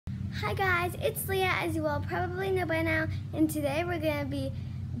Hi guys, it's Leah, as you all probably know by now, and today we're going to be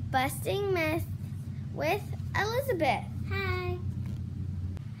busting myths with Elizabeth. Hi.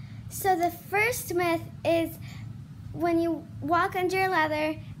 So the first myth is when you walk under a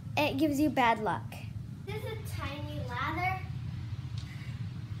ladder, it gives you bad luck. This is a tiny ladder.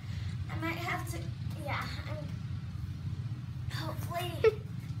 I might have to, hopefully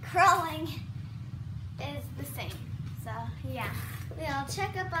crawling is the same. So we'll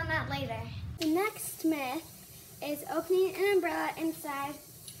check up on that later. The next myth is opening an umbrella inside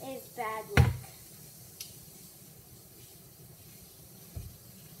is bad luck.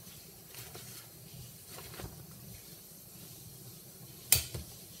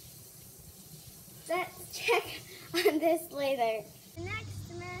 Let's check on this later. The next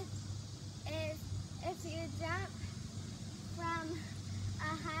myth is if you jump from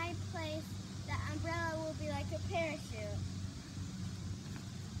a high place, the umbrella will be like a parachute.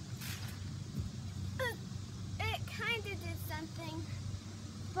 It kind of did something,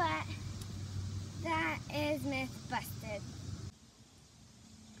 but that is myth busted.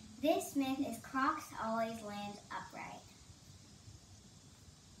 This myth is Crocs always land upright.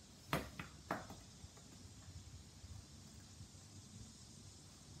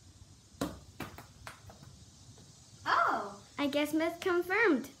 Oh! I guess myth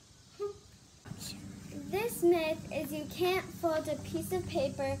confirmed. This myth is you can't fold a piece of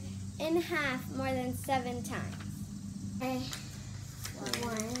paper in half more than 7 times. Okay.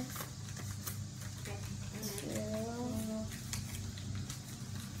 1, 2,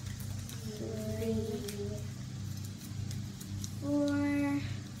 3, 4,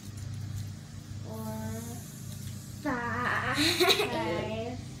 5,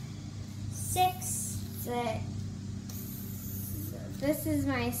 6. This is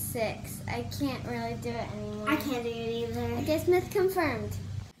my 6. I can't really do it anymore. I can't do it either. I guess myth confirmed.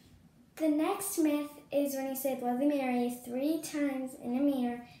 The next myth is when you say Bloody Mary 3 times in a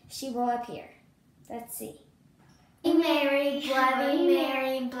mirror, she will appear. Let's see. Mary, Bloody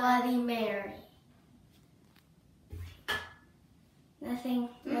Mary, Bloody Mary. Nothing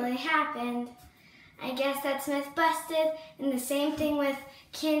really happened. I guess that's myth busted. And the same thing with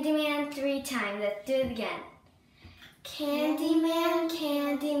Candyman 3 times. Let's do it again. Candyman,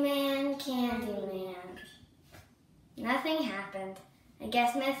 Candyman, Candyman. Nothing happened. I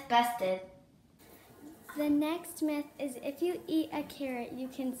guess myth busted. The next myth is if you eat a carrot, you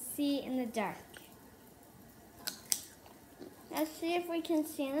can see in the dark. Let's see if we can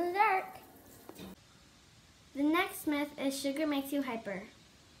see in the dark. The next myth is sugar makes you hyper.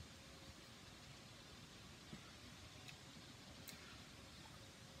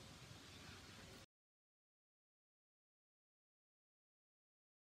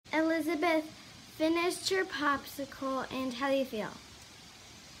 Elizabeth, finished your popsicle and how do you feel?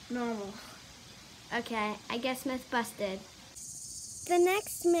 Normal. Okay, I guess myth busted. The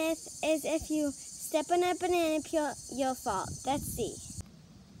next myth is if you step on a banana peel, you'll fall. Let's see.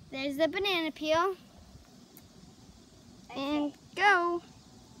 There's the banana peel. And go.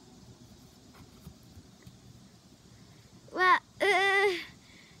 Well,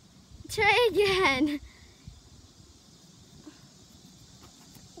 try again.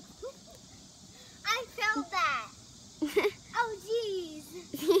 I felt that. Oh, jeez.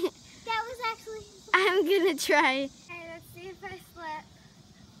 That was actually... I'm gonna try. Okay, let's see if I slip.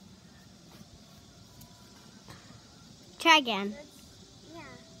 Try again. Yeah.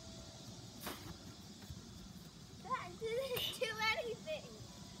 That didn't do anything.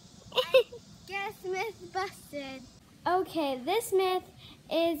 I guess myth busted. Okay, this myth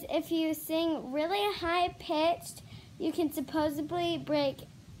is if you sing really high pitched, you can supposedly break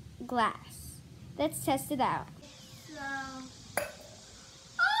glass. Let's test it out. So...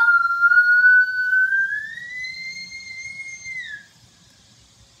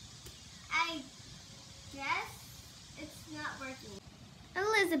 I guess it's not working.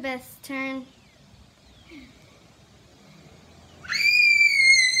 Elizabeth's turn.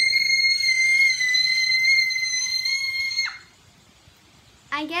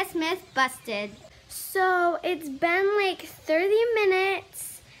 I guess myth busted. So it's been like 30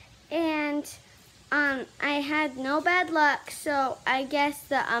 minutes and I had no bad luck, so I guess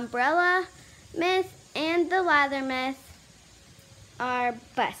the umbrella myth and the ladder myth are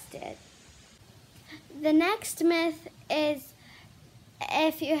busted. The next myth is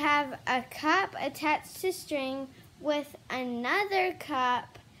if you have a cup attached to string with another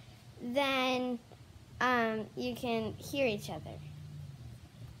cup, then you can hear each other.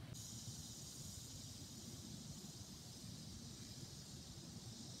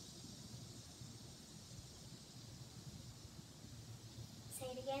 Say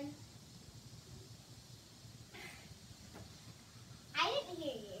it again.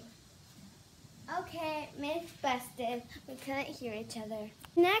 myth busted. We couldn't hear each other.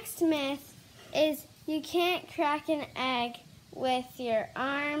 Next myth is you can't crack an egg with your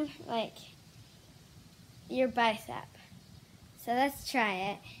arm, like your bicep. So let's try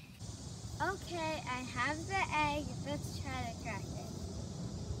it. Okay, I have the egg. Let's try to crack it.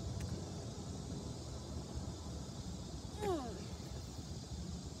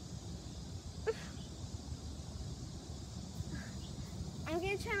 I'm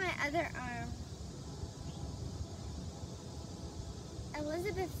gonna try my other arm.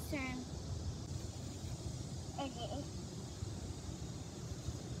 Elizabeth's turn. Okay.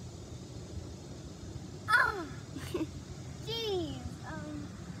 Oh! Jeez.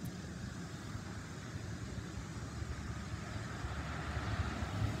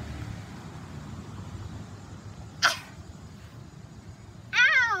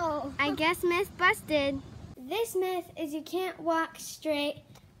 Ow! I guess myth busted. This myth is you can't walk straight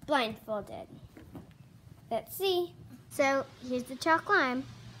blindfolded. Let's see. So here's the chalk line.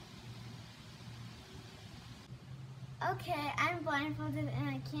 Okay, I'm blindfolded and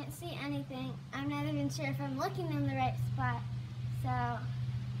I can't see anything. I'm not even sure if I'm looking in the right spot. So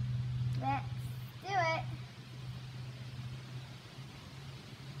let's do it.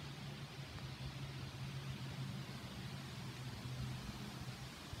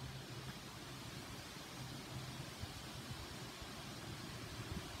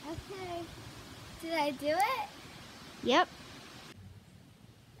 Okay, did I do it? Yep.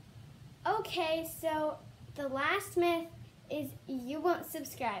 Okay, so the last myth is you won't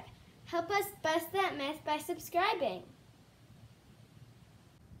subscribe. Help us bust that myth by subscribing.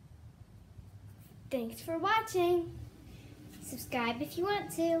 Thanks for watching. Subscribe if you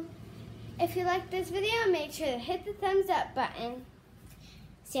want to. If you like this video, make sure to hit the thumbs up button.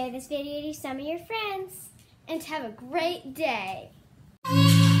 Share this video to some of your friends. And have a great day.